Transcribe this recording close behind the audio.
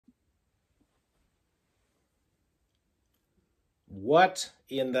What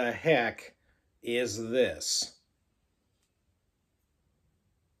in the heck is this?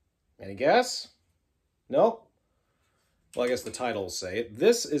 Any guess? Nope. Well, I guess the title will say it.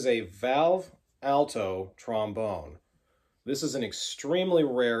 This is a valve alto trombone. This is an extremely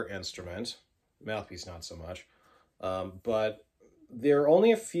rare instrument. Mouthpiece, not so much. But there are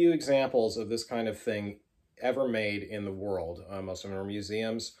only a few examples of this kind of thing ever made in the world. Most of them are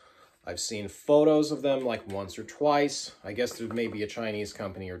museums. I've seen photos of them like once or twice. I guess there may be a Chinese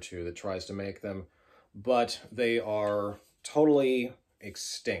company or two that tries to make them, but they are totally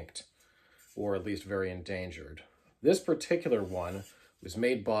extinct, or at least very endangered. This particular one was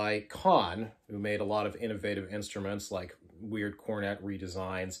made by Conn, who made a lot of innovative instruments like weird cornet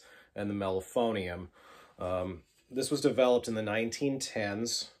redesigns and the mellophonium. This was developed in the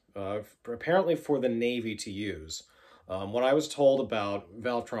 1910s, apparently for the Navy to use. What I was told about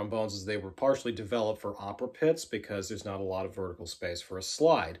valve trombones is they were partially developed for opera pits because there's not a lot of vertical space for a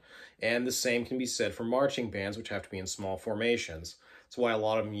slide. And the same can be said for marching bands, which have to be in small formations. That's why a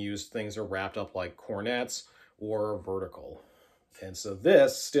lot of them use things that are wrapped up like cornets or vertical. And so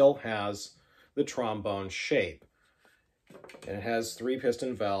this still has the trombone shape. And it has 3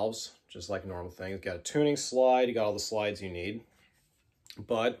 piston valves, just like a normal thing. It's got a tuning slide, you got all the slides you need,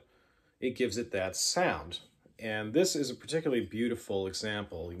 but it gives it that sound. And this is a particularly beautiful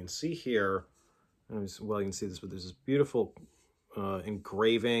example. You can see here, well, you can see this, but there's this beautiful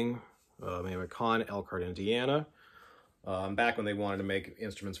engraving made by Conn, Elkhart, Indiana, back when they wanted to make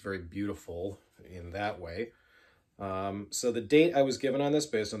instruments very beautiful in that way. So the date I was given on this,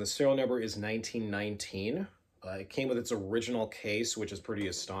 based on the serial number, is 1919. It came with its original case, which is pretty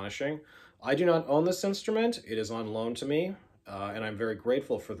astonishing. I do not own this instrument. It is on loan to me, and I'm very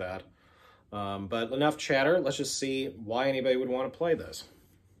grateful for that. But enough chatter. Let's just see why anybody would want to play this.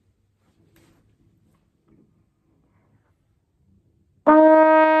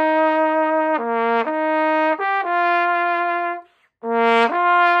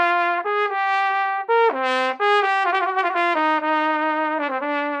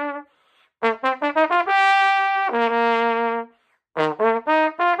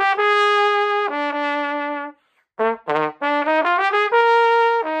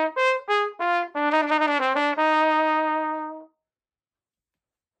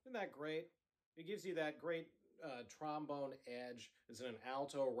 Isn't that great? It gives you that great trombone edge. It's in an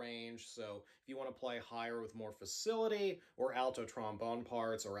alto range, so if you want to play higher with more facility, or alto trombone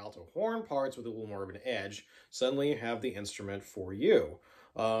parts, or alto horn parts with a little more of an edge, suddenly you have the instrument for you.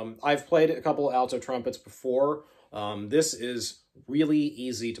 I've played a couple alto trumpets before. This is really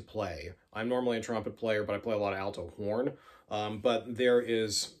easy to play. I'm normally a trumpet player, but I play a lot of alto horn. But there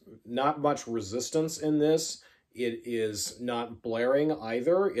is not much resistance in this. It is not blaring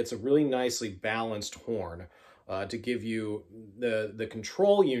either. It's a really nicely balanced horn to give you the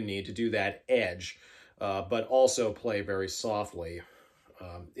control you need to do that edge, but also play very softly.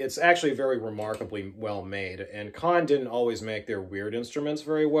 It's actually very remarkably well made, and Conn didn't always make their weird instruments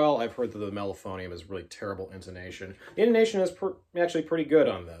very well. I've heard that the mellophonium is really terrible intonation. The intonation is actually pretty good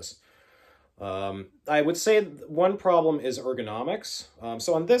on this. I would say one problem is ergonomics.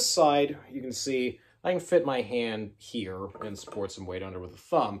 So on this side, you can see I can fit my hand here and support some weight under with a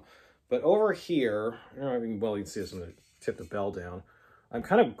thumb. But over here, well, you can see this, I'm going to tip the bell down. I'm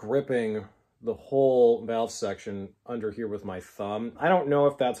kind of gripping the whole valve section under here with my thumb. I don't know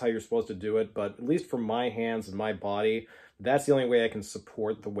if that's how you're supposed to do it, but at least for my hands and my body, that's the only way I can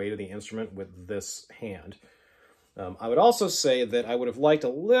support the weight of the instrument with this hand. I would also say that I would have liked a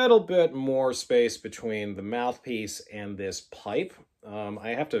little bit more space between the mouthpiece and this pipe.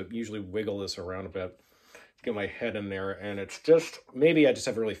 I have to usually wiggle this around a bit to get my head in there, and it's just, maybe I just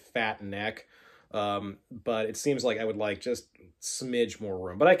have a really fat neck, but it seems like I would like just smidge more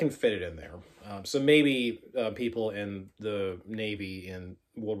room, but I can fit it in there. So maybe people in the Navy in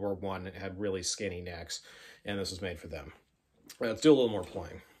World War I had really skinny necks, and this was made for them. Let's do a little more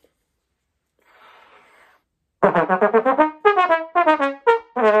playing.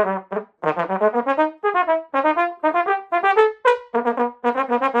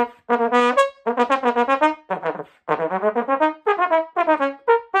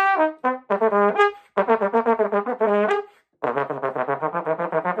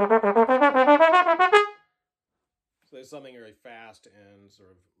 So there's something very fast and sort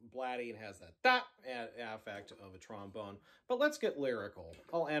of blatty and has that da effect of a trombone. But let's get lyrical.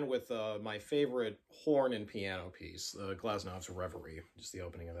 I'll end with my favorite horn and piano piece, Glasnow's Reverie, just the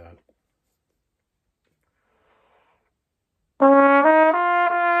opening of that.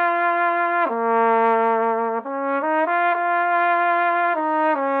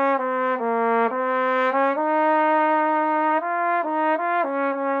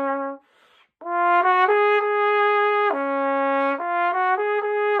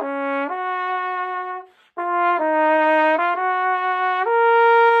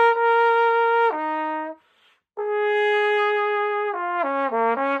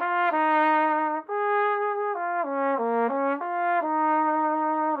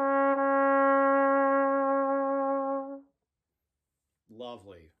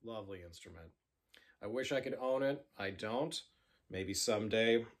 lovely instrument. I wish I could own it. I don't. Maybe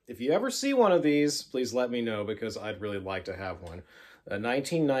someday. If you ever see one of these, please let me know because I'd really like to have one. A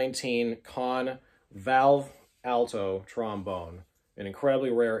 1919 Conn valve alto trombone, an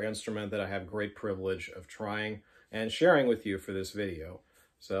incredibly rare instrument that I have great privilege of trying and sharing with you for this video.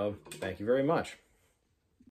 So, thank you very much.